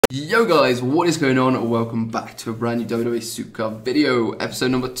Yo guys, what is going on? Welcome back to a brand new WWE Supercard video,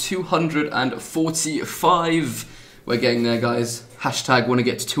 episode number 245. We're getting there, guys. Hashtag want to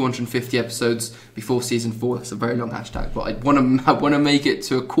get to 250 episodes before season 4. That's a very long hashtag, but I want to make it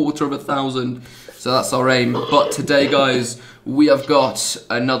to 250,000. So that's our aim. But today, guys, we have got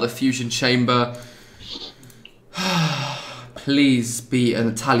another fusion chamber. Please be a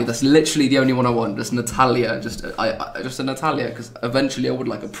Natalia. That's literally the only one I want. Just Natalia. Just a Natalia, because eventually I would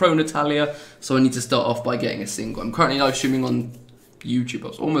like a pro Natalia. So I need to start off by getting a single. I'm currently live streaming on YouTube. I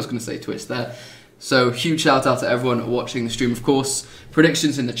was almost going to say Twitch there. So huge shout out to everyone watching the stream, of course.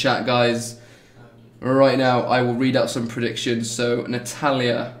 Predictions in the chat, guys. Right now, I will read out some predictions. So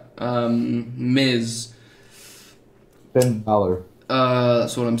Natalia, Miz. Finn Balor.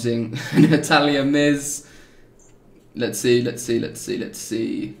 That's what I'm seeing. Natalia, Miz. Let's see. There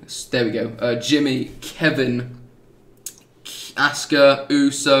we go. Jimmy, Kevin, Asuka,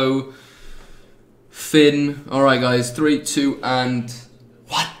 Uso, Finn. Alright, guys. 3, 2, and...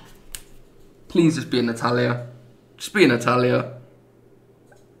 What? Please just be a Natalia. Just be a Natalia.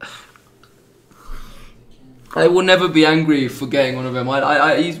 I will never be angry for getting one of them.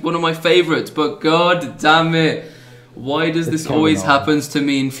 He's one of my favourites, but god damn it. Why does this always happens to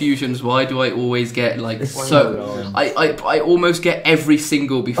me in fusions? Why do I always get like so? I almost get every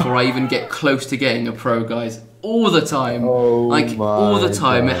single before I even get close to getting a pro, guys. All the time, like all the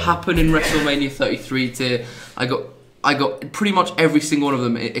time. It happened in WrestleMania 33 tier. I got pretty much every single one of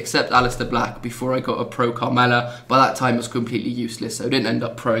them except Aleister Black before I got a pro Carmella. By that time, it was completely useless, so I didn't end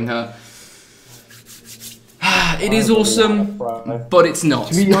up proing her. It is awesome, but it's not.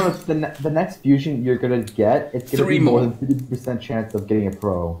 To be honest, the next fusion you're gonna get, it's gonna be more than 50% chance of getting a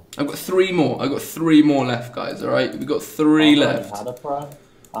pro. I've got 3 more. I've got 3 more left, guys. All right, we've got 3 left. Had a pro.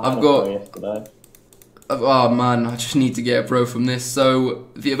 I've got. Oh man, I just need to get a pro from this. So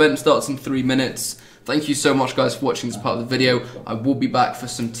the event starts in 3 minutes. Thank you so much, guys, for watching this part of the video. I will be back for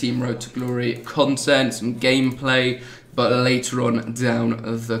some Team Road to Glory content, some gameplay, but later on down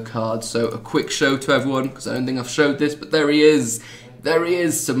the card. So a quick show to everyone, because I don't think I've showed this, but there he is. There he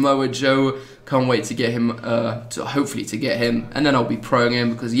is, Samoa Joe. Can't wait to get him, hopefully to get him, and then I'll be proing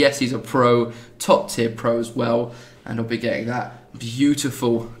him, because yes, he's a pro, top tier pro as well, and I'll be getting that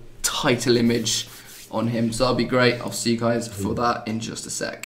beautiful title image on him, so that'll be great. I'll see you guys for that in just a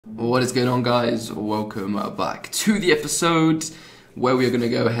sec. What is going on, guys? Welcome back to the episode where we are going to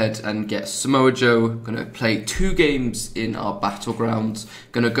go ahead and get Samoa Joe. Going to play 2 games in our battlegrounds.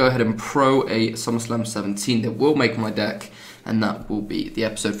 Going to go ahead and pro a SummerSlam 17 that will make my deck, and that will be the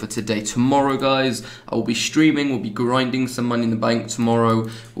episode for today. Tomorrow, guys, I will be streaming. We'll be grinding some Money in the Bank tomorrow.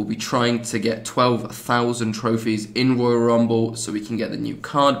 We'll be trying to get 12,000 trophies in Royal Rumble so we can get the new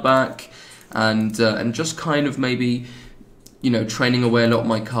card back, and just kind of maybe, you know, training away a lot of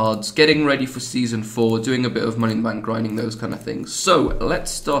my cards, getting ready for Season 4, doing a bit of Money in the Bank grinding, those kind of things. So, let's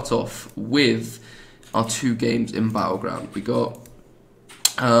start off with our 2 games in Battleground. We got,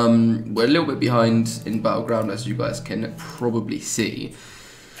 we're a little bit behind in Battleground, as you guys can probably see.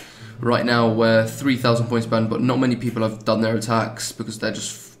 Right now, we're 3,000 points behind, but not many people have done their attacks because they're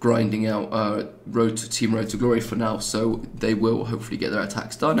just grinding out Team Road to Glory for now, so they will hopefully get their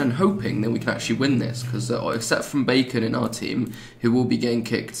attacks done, and hoping that we can actually win this, because except from Bacon in our team, who will be getting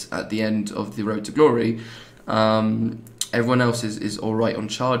kicked at the end of the Road to Glory, everyone else is alright on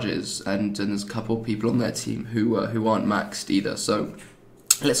charges, and there's a couple of people on their team who aren't maxed either. So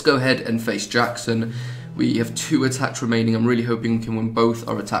let's go ahead and face Jackson. We have 2 attacks remaining. I'm really hoping we can win both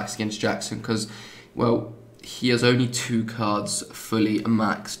our attacks against Jackson, because, well, he has only 2 cards fully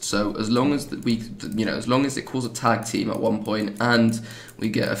maxed, so as long as as long as it calls a tag team at one point and we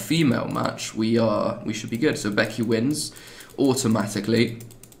get a female match, we should be good. So Becky wins automatically,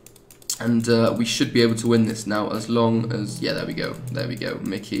 and we should be able to win this now, as long as, yeah, there we go.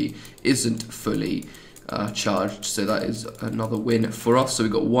 Mickey isn't fully charged, so that is another win for us. So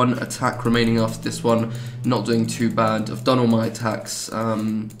we've got 1 attack remaining after this one. Not doing too bad. I've done all my attacks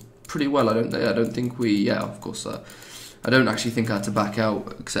pretty well. I don't think we, yeah, of course, I don't actually think I had to back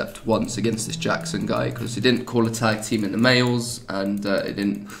out except once against this Jackson guy, because he didn't call a tag team in the males, and I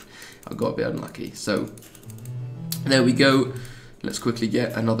got a bit unlucky. So there we go. Let's quickly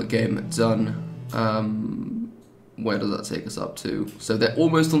get another game done. Where does that take us up to? So they're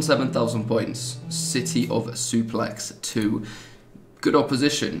almost on 7,000 points. City of Suplex 2. Good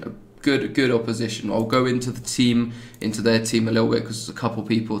opposition. Good opposition. I'll go into their team a little bit, because there's a couple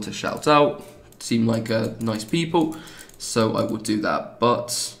people to shout out. Seem like nice people, so I will do that.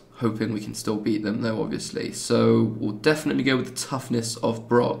 But hoping we can still beat them, though, obviously. So we'll definitely go with the toughness of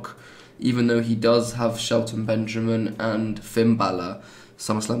Brock, even though he does have Shelton Benjamin and Finn Balor.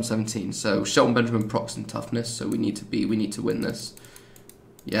 SummerSlam 17. So Shelton Benjamin procs and toughness. So we need to win this.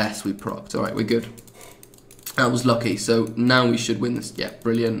 Yes, we procced. All right, we're good. That was lucky. So now we should win this. Yeah,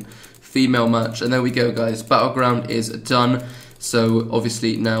 brilliant. Female match, and there we go, guys. Battleground is done. So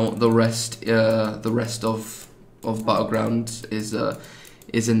obviously now the rest of Battleground is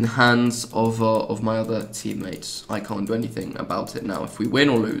in the hands of my other teammates. I can't do anything about it now if we win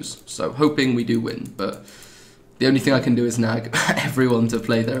or lose. So hoping we do win, but the only thing I can do is nag everyone to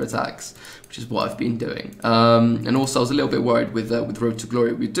play their attacks, which is what I've been doing. And also I was a little bit worried with Road to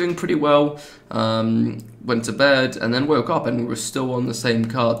Glory. We were doing pretty well, went to bed, and then woke up and we were still on the same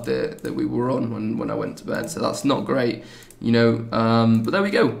card that we were on when I went to bed. So that's not great, you know, but there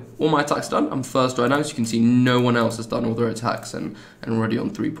we go. All my attacks done. I'm first right now. As you can see, no one else has done all their attacks and already on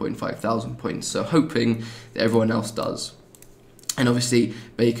 3.5 thousand points. So hoping that everyone else does. And obviously,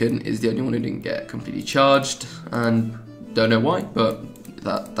 Bacon is the only one who didn't get completely charged, and don't know why, but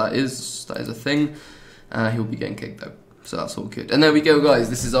that is a thing. He'll be getting kicked though, so that's all good. And there we go, guys.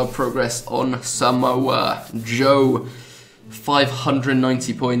 This is our progress on Samoa Joe.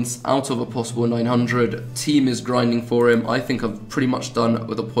 590 points out of a possible 900. Team is grinding for him. I think I've pretty much done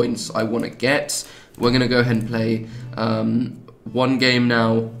with the points I want to get. We're gonna go ahead and play one game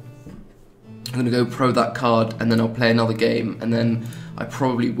now. I'm going to go pro that card, and then I'll play another game, and then I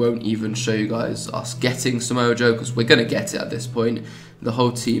probably won't even show you guys us getting Samoa Joe, because we're going to get it at this point. The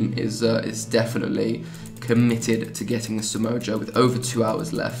whole team is definitely committed to getting a Samoa Joe with over 2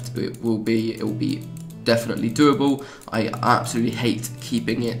 hours left. It will be definitely doable. I absolutely hate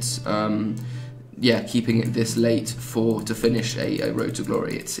keeping it keeping it this late to finish a Road to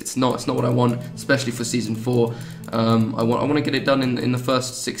Glory. It's not what I want, especially for season 4. I want to get it done in the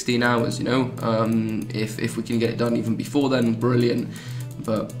first 16 hours. You know, if we can get it done even before then, brilliant.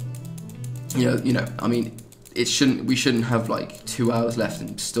 But you know, I mean, we shouldn't have like 2 hours left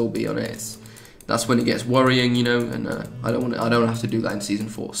and still be on it. That's when it gets worrying, you know, and I don't have to do that in season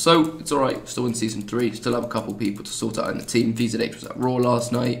 4. So it's alright, still in season 3, still have a couple people to sort out in the team. VZH was at Raw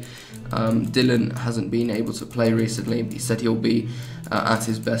last night. Dylan hasn't been able to play recently. He said he'll be at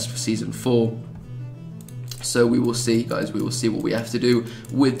his best for season 4. So we will see, guys. We will see what we have to do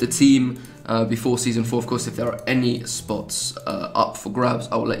with the team before season 4. Of course, if there are any spots up for grabs,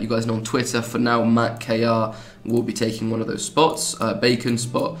 I will let you guys know on Twitter. For now, Matt KR will be taking one of those spots, Bacon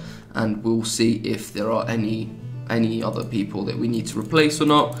spot, and we'll see if there are any other people that we need to replace or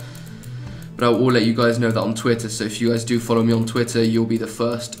not. But I will let you guys know that on Twitter. So if you guys do follow me on Twitter, you'll be the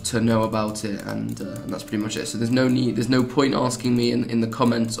first to know about it, and that's pretty much it. So there's no point asking me in the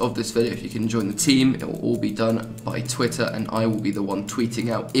comments of this video if you can join the team. It will all be done by Twitter, and I will be the one tweeting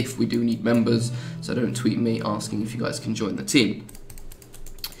out if we do need members. So don't tweet me asking if you guys can join the team.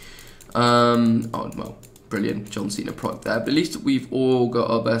 Oh well, brilliant, John Cena proc there. But at least we've all got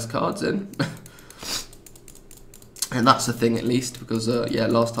our best cards in. And that's the thing, at least, because yeah,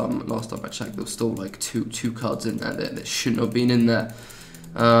 last time I checked, there was still like two cards in there that shouldn't have been in there.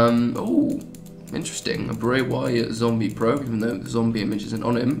 Oh, interesting. A Bray Wyatt zombie pro, even though the zombie image isn't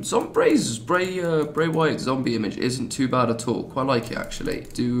on him. Bray Wyatt zombie image isn't too bad at all. Quite like it, actually.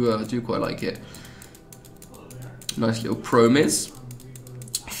 Do quite like it. Nice little pro Miz.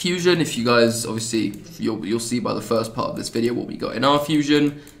 Fusion. If you guys, obviously, you'll see by the first part of this video what we got in our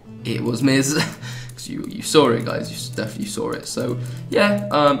fusion. It was Miz. You saw it, guys. You definitely saw it. So yeah,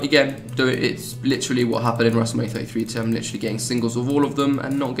 again, it's literally what happened in WrestleMania 33. I'm literally getting singles of all of them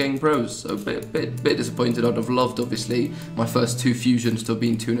and not getting pros. So a bit disappointed. I'd have loved, obviously, my first 2 fusions to have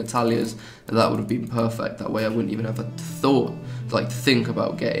been 2 Natalias. That would have been perfect. That way, I wouldn't even have a thought, like, to think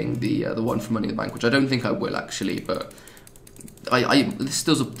about getting the one from Money in the Bank, which I don't think I will actually, but. There's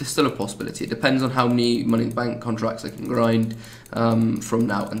still a possibility. It depends on how many Money in the Bank contracts I can grind from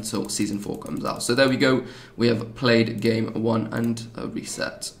now until season 4 comes out. So there we go. We have played game 1 and a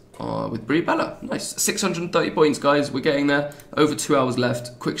reset with Brie Bella. Nice. 630 points, guys. We're getting there. Over 2 hours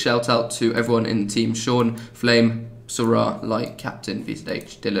left. Quick shout out to everyone in the team: Sean, Flame, Surah, Light, Captain,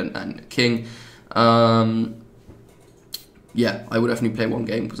 VZH, Dylan, and King. Yeah, I would definitely play one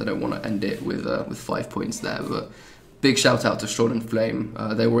game because I don't want to end it with 5 points there, but. Big shout out to Sean and Flame.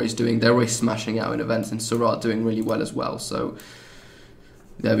 They're always smashing out in events, and Surah doing really well as well. So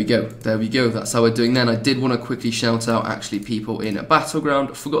there we go. That's how we're doing then. I did want to quickly shout out actually people in a Battleground.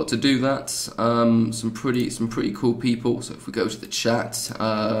 I forgot to do that. Some pretty cool people. So if we go to the chat,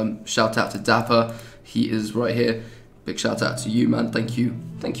 shout out to Dapper. He is right here. Big shout out to you, man. Thank you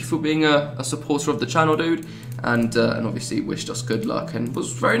for being a supporter of the channel, dude. And obviously wished us good luck and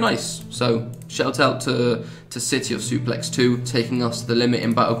was very nice. So shout out to City of Suplex 2 taking us to the limit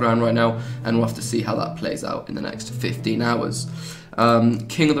in Battleground right now, and we'll have to see how that plays out in the next 15 hours.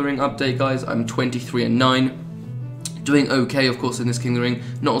 King of the Ring update, guys. I'm 23-9. Doing okay, of course, in this King of the Ring.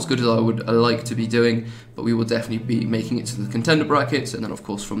 Not as good as I would like to be doing, but we will definitely be making it to the contender brackets, and then, of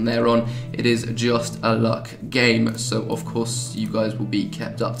course, from there on, it is just a luck game. So, of course, you guys will be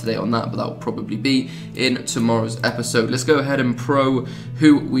kept up to date on that, but that will probably be in tomorrow's episode. Let's go ahead and pro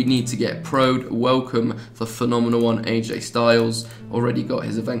who we need to get pro'd. Welcome the phenomenal one, AJ Styles. Already got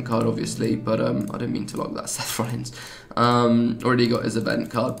his event card, obviously, but I don't mean to log that, Seth Rollins. Already got his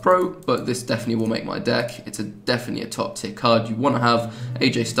event card pro, but this definitely will make my deck. It's definitely a top tier card you want to have.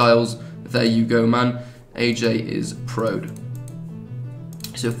 AJ Styles, there you go, man. AJ is pro'd.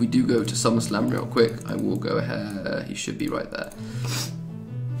 So if we do go to SummerSlam real quick, I will go ahead. He should be right there.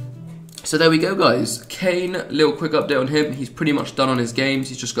 So there we go, guys. Kane, little quick update on him. He's pretty much done on his games.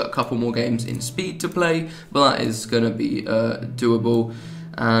 He's just got a couple more games in speed to play, but that is going to be doable.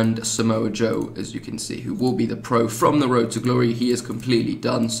 And Samoa Joe, as you can see, who will be the pro from the Road to Glory, he is completely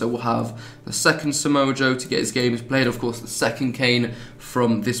done. So we'll have the second Samoa Joe to get his games played. Of course, the second Kane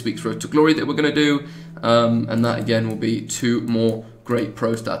from this week's Road to Glory that we're going to do. And that, again, will be 2 more great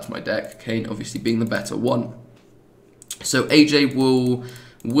pros to add to my deck. Kane, obviously, being the better one. So AJ will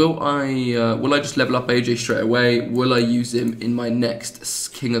I just level up AJ straight away? Will I use him in my next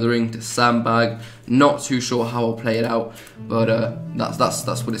King of the Ring to sandbag? Not too sure how I'll play it out, but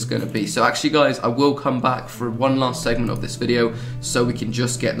that's what it's going to be. So actually, guys, I will come back for one last segment of this video, so we can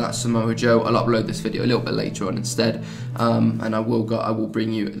just get that Samoa Joe. I'll upload this video a little bit later on instead, and I will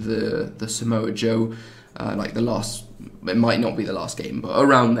bring you the Samoa Joe, like the last. It might not be the last game, but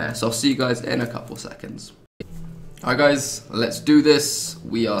around there. So I'll see you guys in a couple seconds. Alright, guys, let's do this.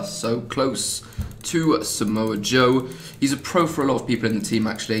 We are so close to Samoa Joe. He's a pro for a lot of people in the team,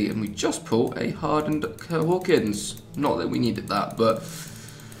 actually, and we just pulled a hardened Hawkins. Not that we needed that, but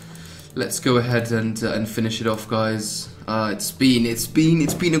let's go ahead and finish it off, guys. It's been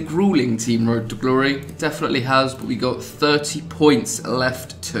a grueling team Road to Glory. It definitely has, but we got 30 points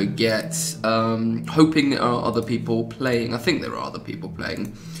left to get. Hoping there are other people playing. I think there are other people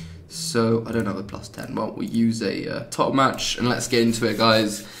playing. So, I don't have a +10. Well, we use a top match, and let's get into it,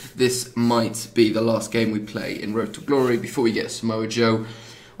 guys. This might be the last game we play in Road to Glory before we get Samoa Joe.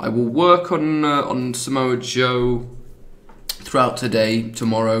 I will work on Samoa Joe throughout today,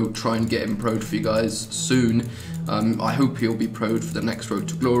 tomorrow, try and get him pro'd for you guys soon. I hope he'll be pro'd for the next Road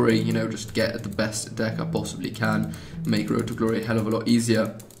to Glory, you know, just get the best deck I possibly can, make Road to Glory a hell of a lot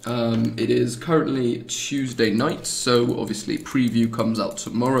easier. It is currently Tuesday night, so obviously preview comes out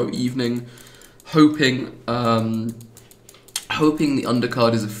tomorrow evening. Hoping the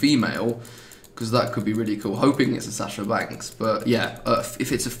undercard is a female, because that could be really cool. Hoping it's a Sasha Banks, but yeah,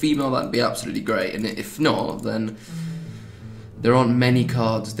 if it's a female, that'd be absolutely great. And if not, then there aren't many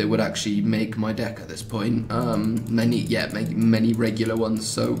cards that would actually make my deck at this point. Many regular ones.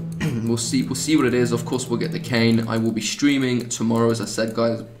 So we'll see what it is. Of course, we'll get the Kane. I will be streaming tomorrow, as I said,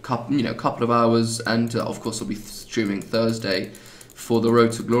 guys. Couple of hours, and of course, I'll be streaming Thursday for the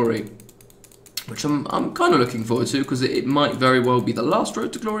Road to Glory, which I'm kind of looking forward to, because it might very well be the last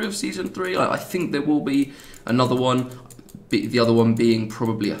Road to Glory of Season 3. I think there will be another one. The other one being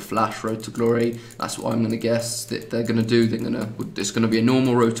probably a Flash Road to Glory. That's what I'm going to guess that they're going to do. It's going to be a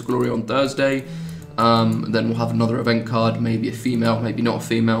normal Road to Glory on Thursday. Then we'll have another event card, maybe a female, maybe not a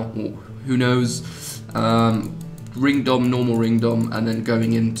female, or who knows. Ring Dom, normal Ring Dom, and then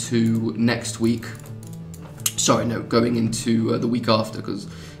going into next week. Sorry, no, going into the week after, because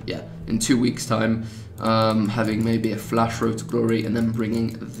yeah, in 2 weeks' time, having maybe a Flash Road to Glory, and then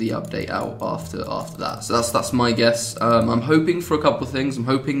bringing the update out after that. So that's my guess. I'm hoping for a couple of things. I'm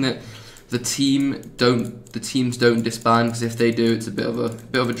hoping that the teams don't disband, because if they do, it's a bit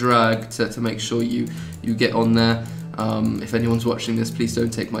of a drag to make sure you get on there. If anyone's watching this, please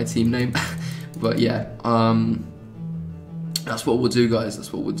don't take my team name. But yeah, that's what we'll do, guys.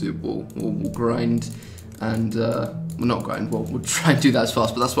 That's what we'll do. We'll grind and. Well, not grind, well, we'll try and do that as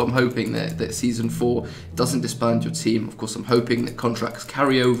fast, but that's what I'm hoping, that Season 4 doesn't disband your team. Of course, I'm hoping that contracts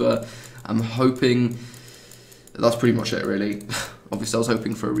carry over. I'm hoping, that's pretty much it, really. Obviously, I was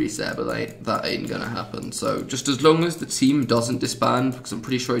hoping for a reset, but that ain't gonna happen. So, just as long as the team doesn't disband, because I'm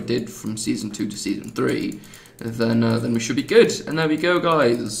pretty sure it did from Season 2 to Season 3, then we should be good. And there we go,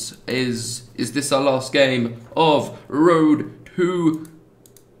 guys. Is this our last game of Road to...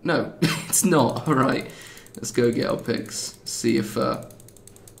 No, it's not, alright. Let's go get our picks, see if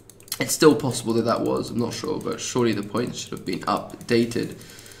it's still possible that was, I'm not sure, but surely the points should have been updated.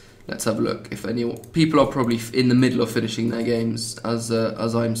 Let's have a look. If people are probably in the middle of finishing their games as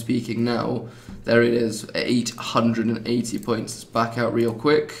I'm speaking now. There it is, 880 points. Let's back out real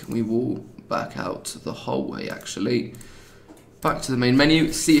quick. We will back out the whole way, actually. back to the main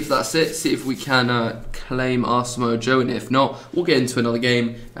menu, see if that's it, see if we can claim our Samoa Joe, and if not, we'll get into another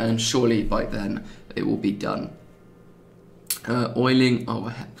game, and surely by then it will be done. Oiling,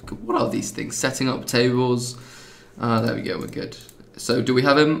 oh, what are these things? Setting up tables. There we go, we're good. So, do we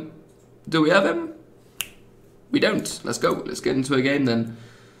have him? Do we have him? We don't. Let's go. Let's get into a game then.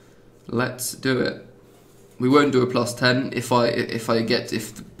 Let's do it. We won't do a +10.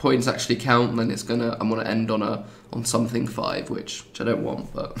 If the points actually count, then it's gonna. I'm gonna end on something 5, which I don't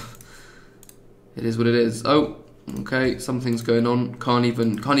want, but it is what it is. Oh, okay. Something's going on. Can't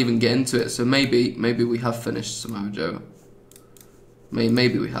even get into it. So maybe we have finished Samoa Joe.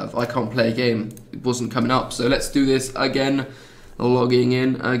 Maybe we have. I can't play a game. It wasn't coming up. So let's do this again. Logging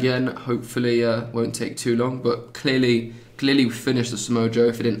in again. Hopefully won't take too long. But clearly we finished the Samoa Joe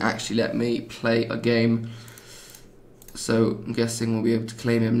if it didn't actually let me play a game. So I'm guessing we'll be able to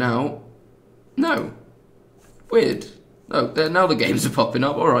claim him now. No. Weird. Oh, now the games are popping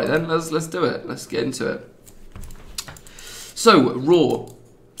up. Alright then, let's do it. Let's get into it. So, Raw.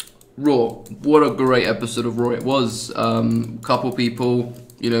 What a great episode of Raw it was. Couple people,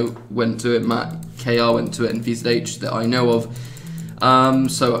 you know, went to it. Matt, KR went to it, and VZH that I know of.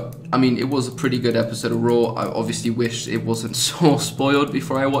 So, I mean, it was a pretty good episode of Raw. I obviously wish it wasn't so spoiled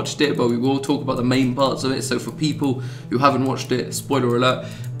before I watched it, but we will talk about the main parts of it. So for people who haven't watched it, spoiler alert,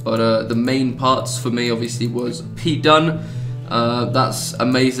 but the main parts for me obviously was Pete Dunne. That's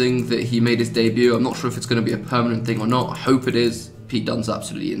amazing that he made his debut. I'm not sure if it's going to be a permanent thing or not. I hope it is. Pete Dunne's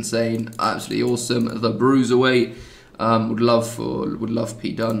absolutely insane, absolutely awesome. The Bruiserweight, would love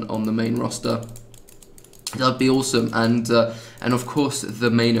Pete Dunne on the main roster. That'd be awesome, and of course the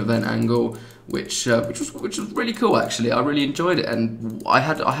main event angle, which was really cool actually. I really enjoyed it, and I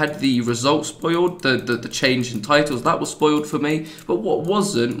had the results spoiled, the change in titles that was spoiled for me. But what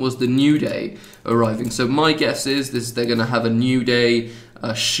wasn't was the New Day arriving. So my guess is they're gonna have a New Day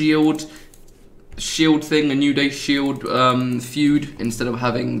Shield thing, a New Day Shield feud instead of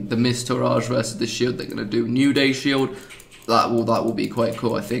having the Miz Taraj versus the Shield. They're gonna do New Day Shield. That will be quite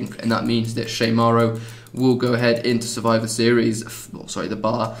cool, I think, and that means that Sheamus will go ahead into Survivor Series, the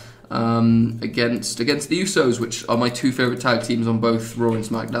bar, against the Usos, which are my 2 favourite tag teams on both Raw and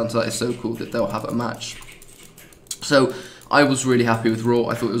SmackDown, so that is so cool that they'll have a match. So, I was really happy with Raw.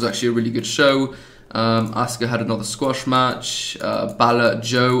 I thought it was actually a really good show. Asuka had another squash match. Balor,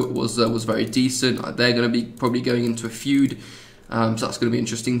 Joe was very decent. They're going to be probably going into a feud. So that's going to be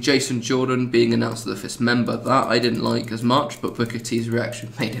interesting. Jason Jordan being announced as the 5th member, that I didn't like as much, but Booker T's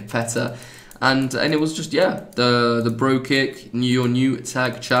reaction made it better. And it was just, yeah, the bro kick, your new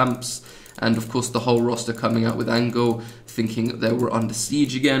tag champs, and of course the whole roster coming out with Angle, thinking that they were under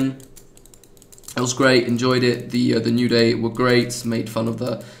siege again. It was great, enjoyed it. The New Day were great, made fun of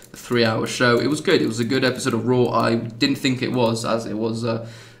the 3-hour show. It was good. It was a good episode of Raw. I didn't think it was, as it was a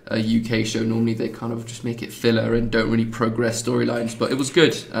UK show. Normally they kind of just make it filler and don't really progress storylines, but it was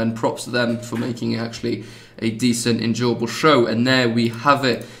good, and props to them for making it actually a decent, enjoyable show. And there we have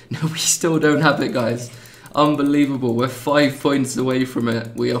it. No, we still don't have it, guys. Unbelievable. We're 5 points away from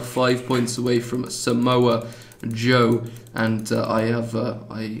it. We are 5 points away from Samoa Joe, and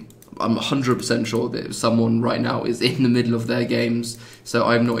I'm 100% sure that someone right now is in the middle of their games, so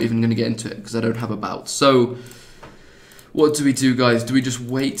I'm not even going to get into it because I don't have a bout. So what do we do, guys? Do we just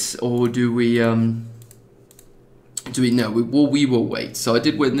wait, or do we no, we will wait. So I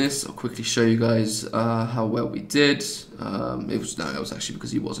did win this. I'll quickly show you guys how well we did. It was actually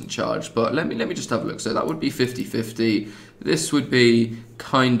because he wasn't charged, but let me just have a look. So that would be 50-50. This would be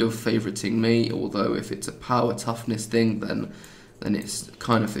kind of favoriting me, although if it's a power toughness thing, then it's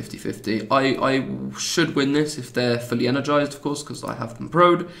kind of 50-50. I should win this if they're fully energized, of course, because I have them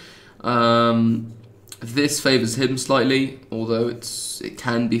pro'd. This favours him slightly, although it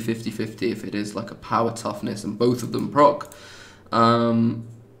can be 50-50 if it is like a power toughness and both of them proc. And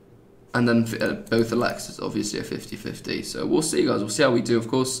then both Alexis obviously a 50-50. So we'll see, guys. We'll see how we do, of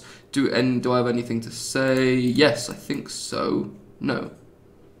course. Do I have anything to say? Yes, I think so. No,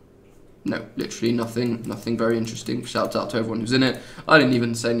 literally nothing very interesting. Shout out to everyone who's in it. I didn't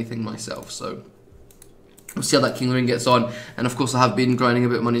even say anything myself, so we'll see how that King of the Ring gets on. And of course I have been grinding a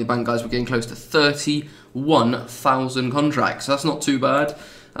bit of money in the bank, guys. We're getting close to 31,000 contracts, so that's not too bad.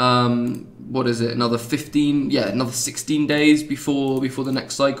 What is it, another 15, yeah, another 16 days before the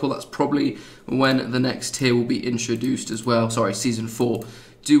next cycle. That's probably when the next tier will be introduced as well. Sorry, season 4.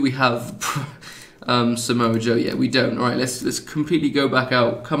 Do we have Samoa Joe? Yeah, we don't. Alright, let's completely go back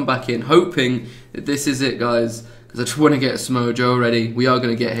out, come back in, hoping that this is it, guys, because I just want to get Samoa Joe already. We are going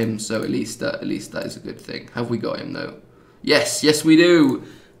to get him, so at least that is a good thing. Have we got him though? Yes we do.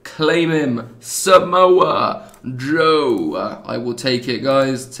 Claim him, Samoa Joe. I will take it,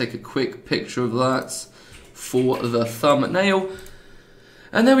 guys. Take a quick picture of that for the thumbnail.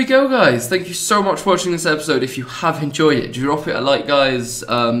 And there we go, guys. Thank you so much for watching this episode. If you have enjoyed it, drop it a like, guys.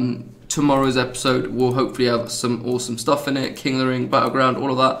 Tomorrow's episode will hopefully have some awesome stuff in it. King of the Ring, Battleground,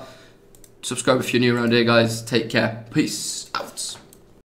 all of that. Subscribe if you're new around here, guys. Take care. Peace out.